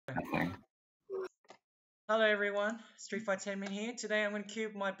Nothing. Hello everyone, STREETFIGHTS here. Today I'm going to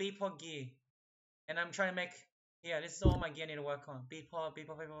cube my B-pot gear. And I'm trying to make, this is all my gear I need to work on. B-pot,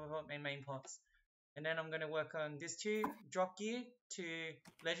 and main pots. And then I'm going to work on these two drop gear to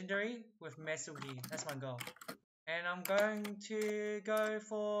legendary with metal gear. That's my goal. And I'm going to go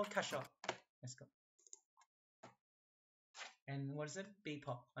for cash up. Let's go. And what is it?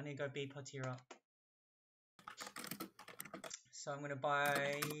 B-pot. I need to go B-pot tier up. So I'm going to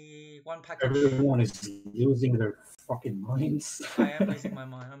buy one package. Everyone is losing their fucking minds. I am losing my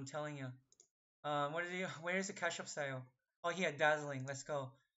mind, I'm telling you. Where is the cash up sale? Oh, here, dazzling. Let's go.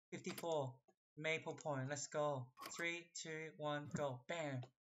 54. Maple point. Let's go. 3, 2, 1, go. Bam.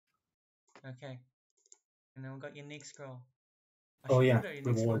 Okay. And then we got unique scroll. I should put a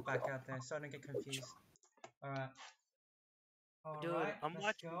unique scroll back out there so I don't get confused. Alright. Dude, I'm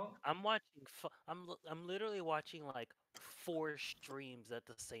literally watching like 4 streams at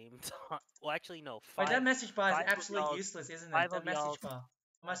the same time. Well, actually no, 5. Wait, that message bar is absolutely useless, isn't it? That message bar.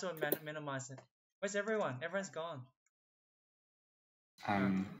 I might as well minimize it. Where's everyone? Everyone's gone.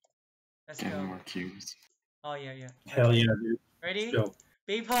 Let's getting more cubes. Oh yeah. Hell yeah, dude. Ready?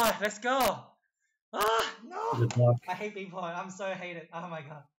 B-pot, let's go! Ah, no! I hate B-pot, I'm so hated. Oh my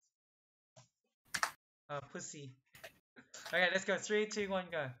god. Pussy. Okay, let's go. 3, 2, 1,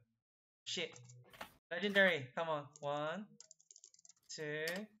 go. Shit. Legendary, come on. 1, 2.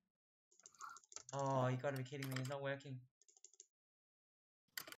 Oh, you gotta be kidding me, it's not working.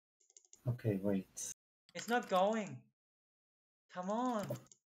 Okay, wait. It's not going. Come on.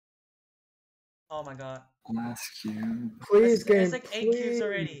 Oh my god. Last cube. Please, game. It's like 8 cubes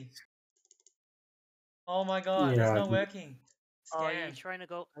already. Oh my god, it's not working. Oh, are you trying to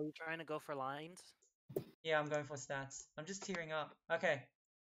go for lines? Yeah, I'm going for stats. I'm just tearing up. Okay.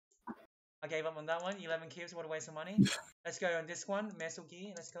 I gave up on that one. 11 cubes, what a waste of money. Let's go on this one. Metal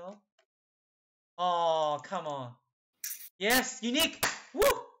gear, let's go. Oh, come on. Yes, unique! Woo!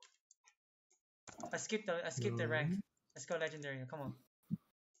 I skipped the rank. Let's go legendary, come on.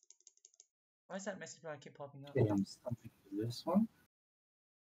 Why is that message bar keep popping up? Okay, I'm stopping this one.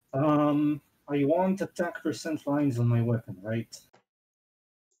 I want attack percent lines on my weapon, right?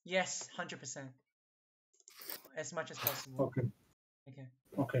 Yes, 100%. As much as possible.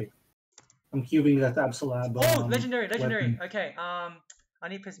 Okay. I'm cubing that Absolab. Oh, legendary. Weapon. Okay. I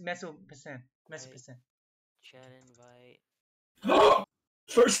need metal percent. Chat invite.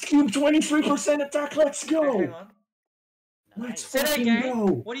 First cube, 23% attack. Let's go. Okay, hang on. Let's Say that again. Go.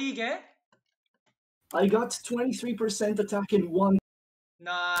 What do you get? I got 23% attack in one.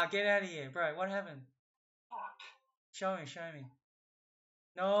 Nah, get out of here, bro. What happened? Show me.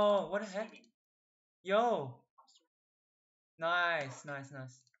 No, what the heck? Yo. Nice. Look at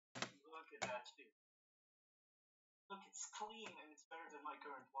that, dude. Look, it's clean and it's better than my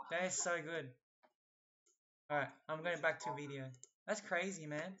current one. That is so good. Alright, I'm going back to video. That's crazy,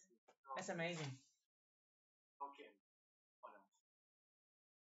 man. That's amazing. Okay.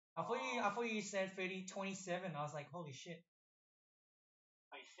 What else? I thought you said 30, 27. I was like, holy shit.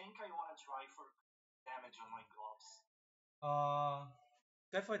 I think I want to try for damage on my gloves.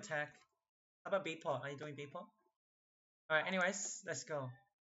 Go for attack. How about B-pot? Are you doing B-pot? Alright, anyways, let's go.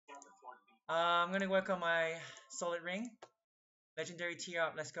 I'm gonna work on my solid ring. Legendary tier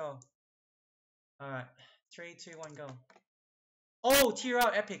up, let's go. Alright, 3, 2, 1, go. Oh, tier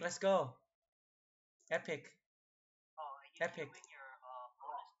up, epic, let's go. Epic.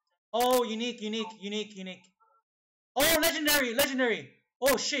 Oh, unique. Oh, legendary.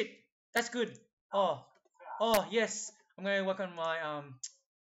 Oh shit, that's good. Oh, yes. I'm gonna work on my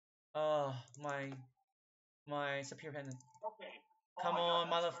my superior pendant. Okay. Come on,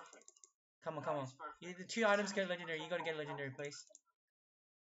 mother. Come on. The 2 items get legendary. You gotta get legendary, please.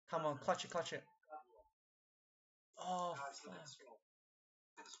 Come on, clutch it. Oh,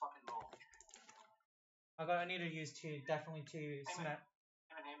 fuck. I need to use 2. Definitely 2 smack.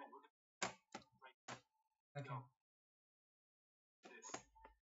 Okay.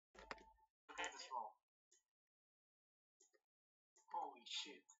 Look at this roll. Holy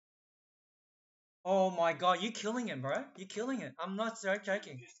shit. Oh my god, you're killing it, bro. You're killing it. I'm not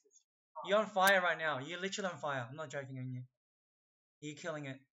joking. You're on fire right now. You're literally on fire. I'm not joking on you. You're killing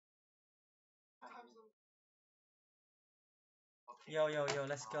it. Yo,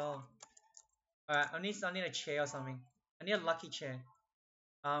 let's go. Alright, I need a chair or something. I need a lucky chair.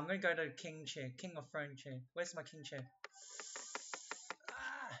 I'm gonna go to the king chair. King of throne chair. Where's my king chair?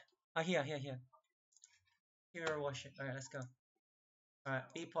 Here. Hero worship. Alright, let's go. Alright,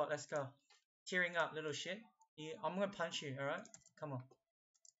 B-pot, let's go. Tearing up, little shit. I'm gonna punch you, alright? Come on.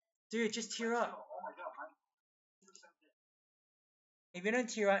 Dude, just tear up. If you don't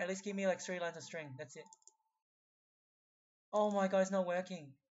tier out, at least give me like 3 lines of string. That's it. Oh my god, it's not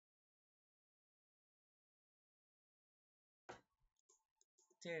working.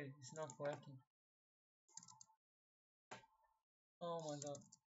 Dude, it's not working. Oh my god.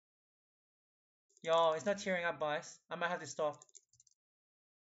 Yo, it's not tearing up, guys. I might have to stop.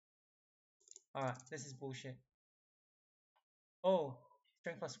 Alright, this is bullshit. Oh,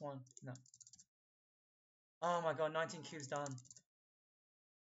 string +1. No. Oh my god, 19 cubes done.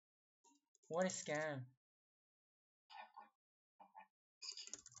 What a scam.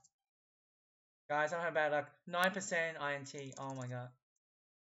 Guys, I don't have bad luck. 9% INT. Oh my god.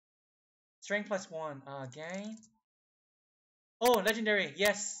 String +1. Again. Oh, legendary.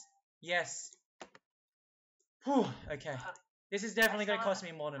 Yes. Yes. Whew. Okay. This is definitely going to cost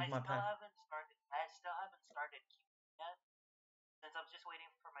me more than my pack. I still haven't started queuing yet, since I'm just waiting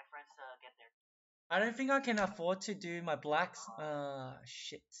for my friends to get there. I don't think I can afford to do my blacks.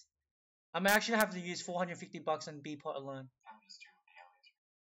 Shit. I'm actually have to use 450 bucks on B pot alone.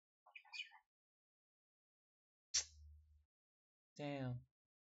 Damn.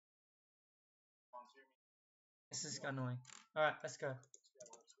 This is annoying. Alright, let's go.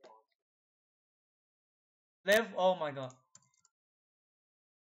 Lev, oh my god.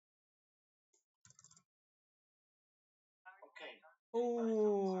 Okay.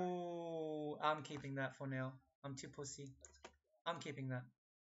 Ooh, I'm keeping that for now. I'm too pussy. I'm keeping that.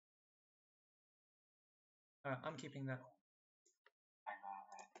 Alright, I'm keeping that.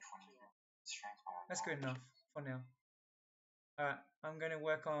 That's good enough for now. Alright, I'm gonna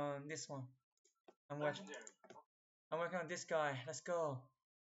work on this one. I'm working on this guy. Let's go.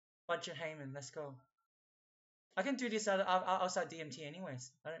 Budget Heyman, let's go. I can do this outside DMT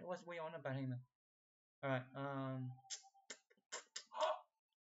anyways. I don't, what's we on about Heyman? Alright,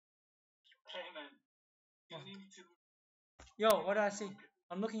 Heyman, you need to. yo, what do I see?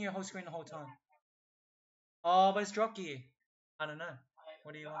 I'm looking at your whole screen the whole time. Oh, but it's drop gear. I don't know.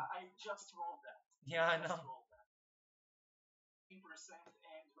 What do you want? I just rolled that. Yeah, I know. 15%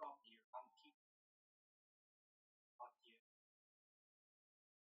 and drop gear. I'm keeping. Fuck you.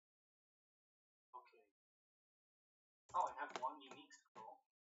 Okay. Oh, I have one unique scroll.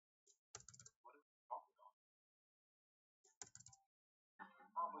 What are we talking about?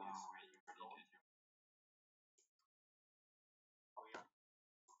 Probably a scroll. Oh yeah.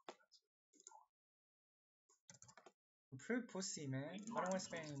 Improve pussy, man. I don't want to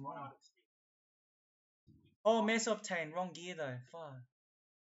spend any more. Oh, mess obtained. Wrong gear though. Fuck.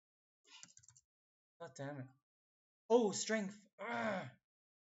 God damn it. Oh, strength. Ugh.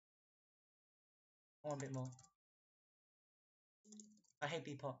 I want a bit more. I hate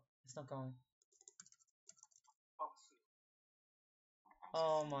B-pop. It's not going.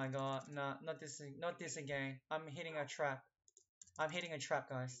 Oh my god. Nah, not this again. I'm hitting a trap. I'm hitting a trap,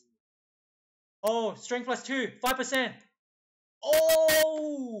 guys. Oh, strength +2. 5%.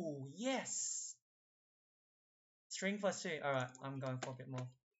 Oh, yes. Strength +2. Alright, I'm going for a bit more.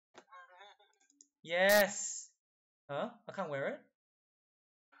 Yes. Huh? I can't wear it?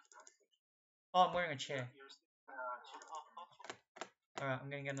 Oh, I'm wearing a chair. Alright, I'm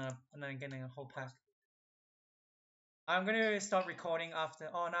getting a whole pack. I'm gonna start recording after.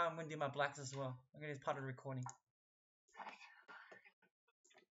 Oh, now I'm gonna do my blacks as well. I'm gonna do part of the recording.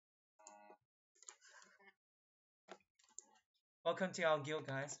 Welcome to our guild,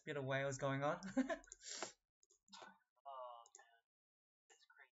 guys. Bit of whales going on.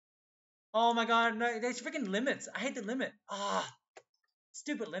 Oh my god, no, there's freaking limits. I hate the limit. Ah,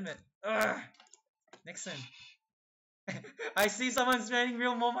 stupid limit. Ugh. Nixon. I see someone spending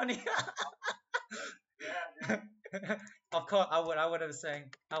real more money. Of course, I would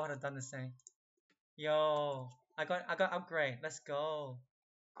have done the same. Yo, I got upgrade. Let's go.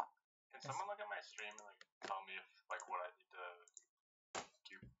 Can someone look at my stream and like tell me if like what I need to do?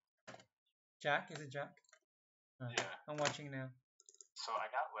 Jack, is it Jack? Oh, Yeah. I'm watching now. So I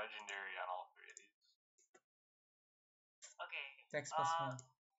got legendary on all 3 of these. Okay. Dex +1.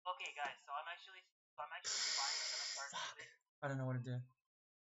 Okay, guys. So I'm actually finally gonna start moving. I don't know what to do.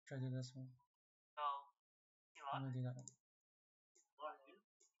 Try to do this one. So, I'm gonna do that one.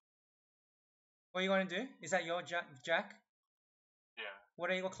 What are you gonna do? Is that your Jack? Yeah. What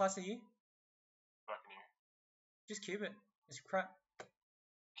class are you? Buccaneer. Just cube it. It's crap.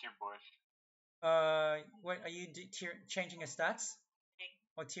 Cube bush. What are you changing your stats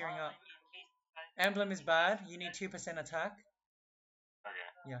or tearing up? in case Emblem is bad. You need 2% attack. Okay.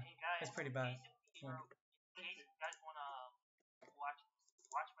 Yeah, hey guys, that's pretty bad. In case you guys wanna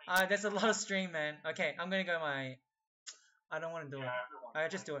watch my. There's a lot of stream, man. Okay, I'm gonna go my. I don't want to do it. I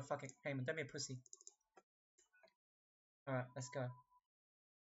just do it. Fuck it. Heyman, don't be a pussy. Alright, let's go.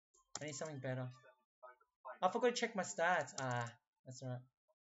 I need something better. I forgot to check my stats. Ah, that's alright.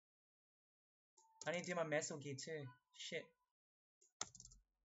 I need to do my metal gear too. Shit.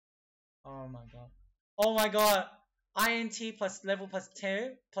 Oh my god. Oh my god! INT plus level plus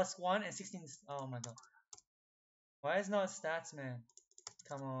 2 plus 1 and 16. Oh my god. Why is not stats, man?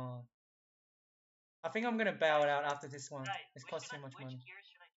 Come on. I think I'm gonna bail it out after this one. Right. It's cost too much money. Which gear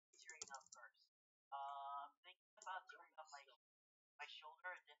should I be tearing up first? Thinking about tearing up my shoulder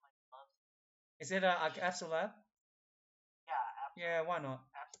and then my gloves. Is it a Absol Lab? Yeah, absolutely. Yeah, why not?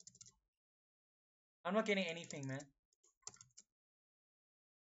 Absolutely. I'm not getting anything, man.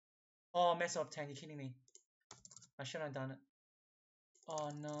 Oh, Mess Obtain, you're kidding me. I shouldn't have done it. Oh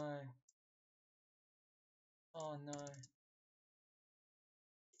no. Oh no.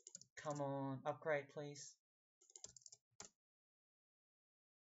 Come on, upgrade please.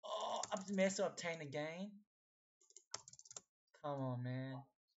 Oh, Mess Obtain again. Come on, man.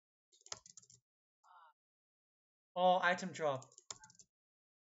 Oh, item drop.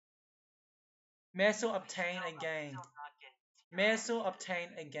 Meso obtain again. Meso obtain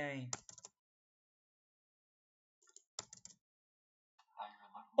again.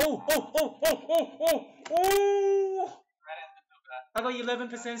 Oh, oh, oh, oh, oh, oh, oh! I got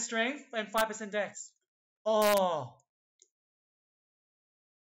 11% strength and 5% dex. Oh.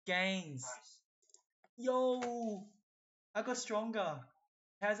 Gains. Yo. I got stronger.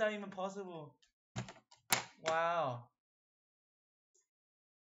 How's that even possible? Wow.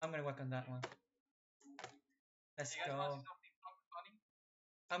 I'm gonna work on that one. Let's go.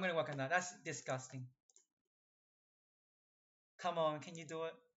 I'm gonna work on that. That's disgusting. Come on, can you do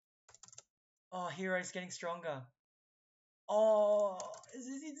it? Oh, hero is getting stronger. Oh, this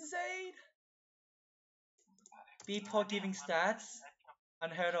is insane. Beatport giving stats.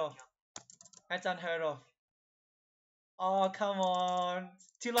 Unheard of. That's unheard of. Oh, come on.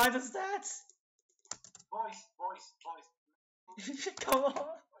 2 lines of stats. Boys. Come on.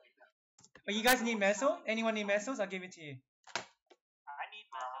 Oh, you guys need meso? Anyone need mesos? I'll give it to you. I need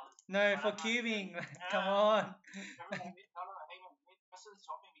mesos. No, for cubing. Come on. Everyone, hang on. Meso is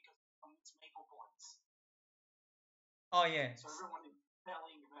dropping because it's maple points. Oh, yeah. So everyone is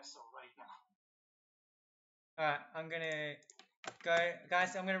selling Meso right now. Alright, I'm gonna go.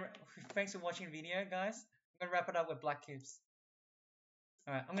 Guys, thanks for watching the video, guys. I'm gonna wrap it up with black cubes.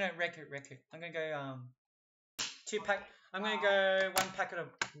 Alright, I'm gonna wreck it. I'm gonna go, 2 pack. I'm gonna go 1 packet of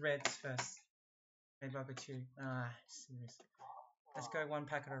reds first. Maybe I'll go 2. Ah, serious. Let's go 1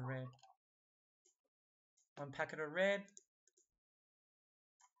 packet of red. 1 packet of red.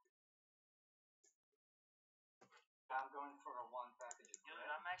 I'm going for a 1 package of Dude,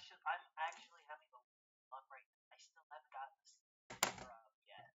 red. I'm actually having a luck right now. I still haven't gotten this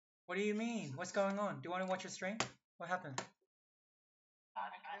yet. What do you mean? What's going on? Do you want to watch your stream? What happened?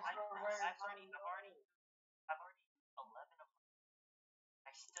 I've already 11 of them.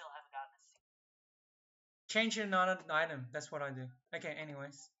 I still haven't gotten a single. Change your non-item. That's what I do. Okay,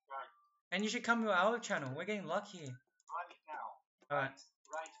 anyways. Right. And you should come to our channel. We're getting lucky. Right now. Alright.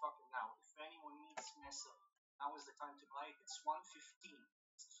 Right fucking now. If anyone needs Meso, now is the time to buy it. It's 115.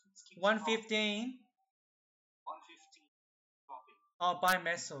 115. 115 dropping. Oh, buy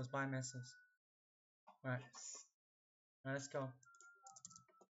mesos. Right. Yes. Alright, let's go.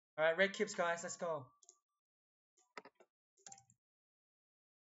 Alright, red cubes, guys. Let's go.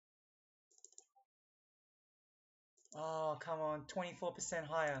 Oh, come on. 24%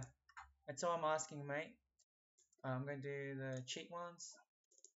 higher. That's all I'm asking, mate. I'm going to do the cheap ones.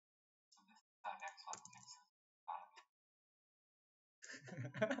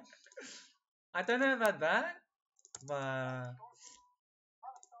 I don't know about that, but...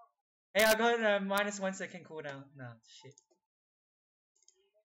 Hey, I got a minus 1 second cooldown. Nah, shit.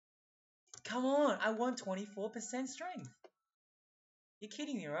 Come on, I want 24% strength. You're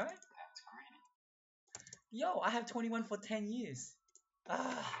kidding me, right? That's greedy. Yo, I have 21 for 10 years.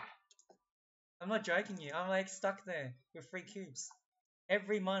 Ah, I'm not joking you. I'm like stuck there with 3 cubes.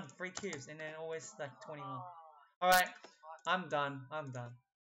 Every month, 3 cubes, and then always like 21. Alright, I'm done.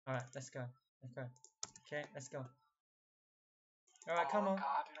 Alright, let's go. Okay, let's go. Alright, come on. God,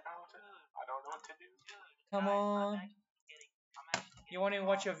 I don't know what to do. Come Guys, on. I'm actually You want to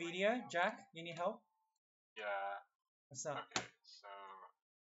watch your video, Jack? You need help? Yeah. What's up? Okay, so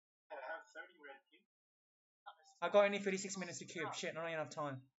I have 30 red cubes. I got only 36 minutes to cube. Shit, not enough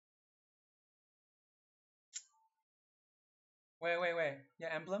time. Wait. Your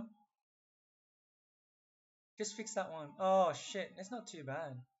emblem? Just fix that one. Oh shit, it's not too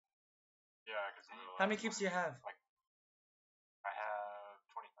bad. yeah, because How many cubes do you have? I have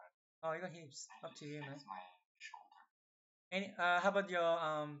 25. Oh, you got heaps. Up to you, man. Fix my shoulder. How about your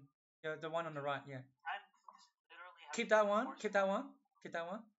The one on the right, yeah. I'm literally having Keep that one. force Keep that one. Keep that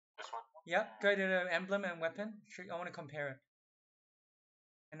one. This one? Yep. Go to the emblem and weapon. I want to compare it.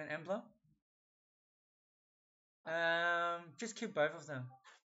 And an emblem. Just keep both of them.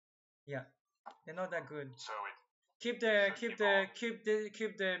 Yeah, they're not that good. So it Keep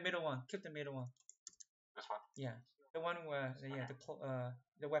the middle one. Keep the middle one. this one? Yeah, the one where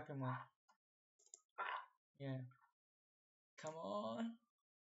the weapon one. Okay. Yeah. Come on.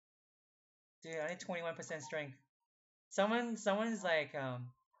 Dude, I need 21% strength. Someone's like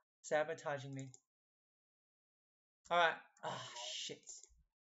sabotaging me. Alright. Ah, shit.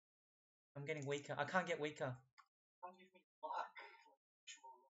 I'm getting weaker. I can't get weaker. Don't give me luck.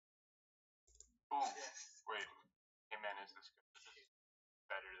 Ooh, wait. Hey man, is this good? Is this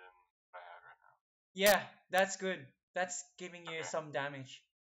better than what I have right now? Yeah, that's good. That's giving you Okay. some damage.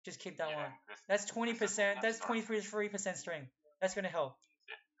 Just keep that Yeah, one. this- That's this is 20%. That's start. 23% strength. That's gonna help.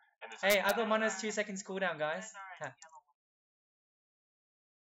 And this Hey, is I got better minus than- 2 seconds cooldown, guys. That's alright.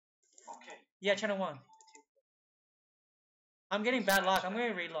 Ha. Okay. Yeah, channel 1. I'm getting bad luck. I'm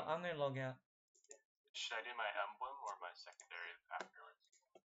gonna reload. I'm gonna log out. Should I do my emblem or my secondary afterwards?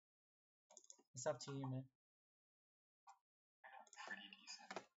 It's up to you, man. Pretty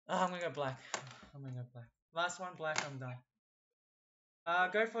decent. Oh, I'm gonna go black. I'm gonna go black. Last one, black. I'm done.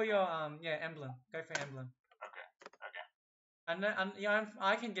 Go for your emblem. Go for your emblem. Okay, okay. And then, yeah,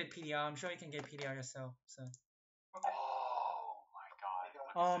 I can get PDR. I'm sure you can get PDR yourself. So. Oh my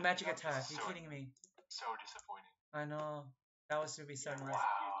god. Oh, magic attack. So- You're kidding me. So disappointing. I know. That was to be so nice.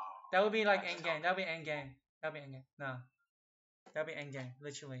 Wow. That would be like end game. That would be end game. That would be end game. No. That would be end game.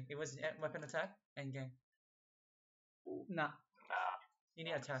 Literally. It was weapon attack. End game. Nah. Nah. You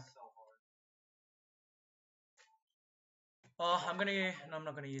need attack. So hard. Oh, I'm gonna. No, I'm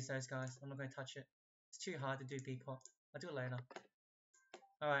not gonna use those guys. I'm not gonna touch it. It's too hard to do Depot. I'll do it later.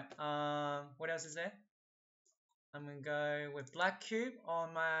 Alright. What else is there? I'm gonna go with black cube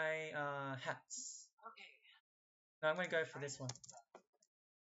on my hats. Okay. No, I'm gonna go for this one.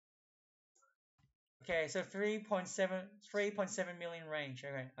 Okay, so 3.7 million range.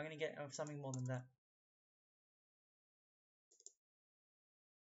 Okay, I'm gonna get something more than that.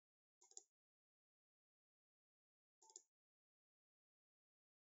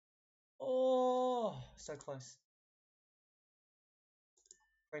 Oh, so close.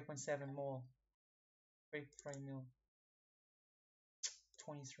 3.7 more. 3 mil.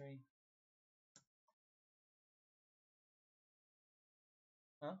 23.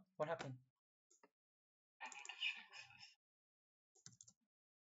 Huh? What happened? I need to fix this.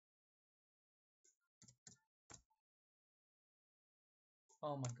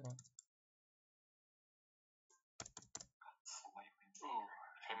 Oh my god. Slightly Ooh.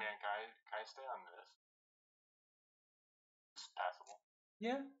 Hey man, can I stay on this? It's passable.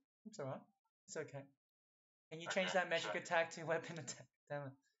 Yeah, it's alright. It's okay. Can you change that magic attack to weapon attack? Damn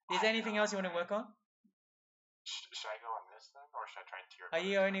it. Is there anything else you want to work on? Should I go on this then, or should I try and tier? Are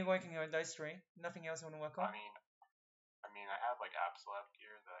you others only up? working on those three? Nothing else you want to work on? I mean, I have like absolute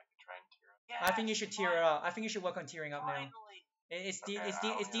gear that I can try and tier up. I think you should tier it up. I think you should work on tearing up now. Finally. It's Okay,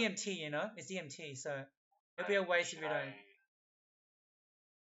 it's DMT, you know. It's DMT, so it'll be a waste if Should you don't. do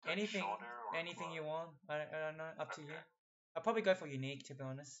like Anything, shoulder or anything you glove? want. I don't know. Up to you. Okay. I'll probably go for unique to be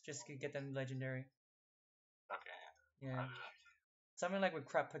honest, just to get them legendary. Okay. Yeah, I'll do that. something like with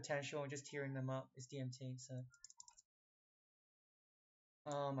crap potential and just tearing them up is DMT. So.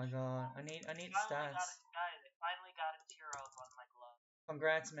 Oh my god, I need Finally stats. got it, guys. I finally got a tier up on my glove.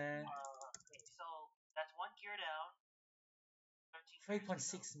 Congrats, man. Okay, so that's 1 gear down. 13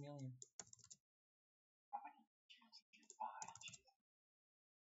 3.6 million. How many cubes did you buy? Jeez.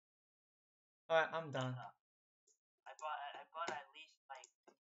 Alright, I'm done. I bought at least like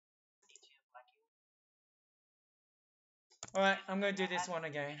 52 black cubes. Alright, I'm gonna do this one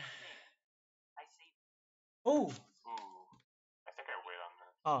again. I saved. Oh! Ooh. I think I wait on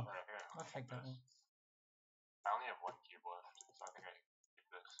this. Oh, Or I think I I'll take that this. one. I only have 1 cube left, so I think I keep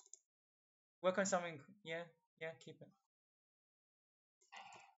this. Work on something. Yeah, keep it.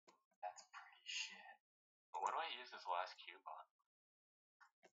 That's pretty shit. But what do I use this last cube on?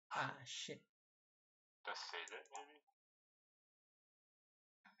 Ah, shit. Just save it, maybe?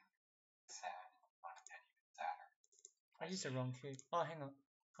 Sad. Not dead even sadder. I used the wrong cube. Oh, hang on.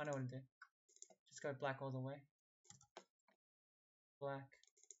 I know what to do. Just go black all the way. Black.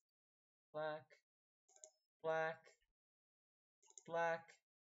 Black. Black. Black.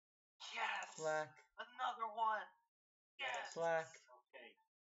 Yes! Black. Another one! Yes! Black. Okay.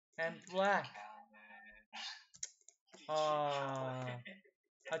 And black. Count Oh.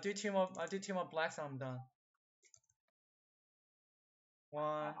 I'll do two more blacks and I'm done.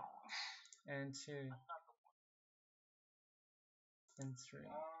 1, and 2 That's not the one. and 3.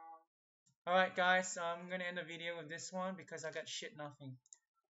 Alright guys, I'm gonna end the video with this one because I got shit nothing.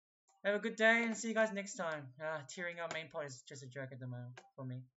 Have a good day and see you guys next time. Tearing up main part is just a joke at the moment for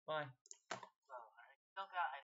me. Bye. So I still got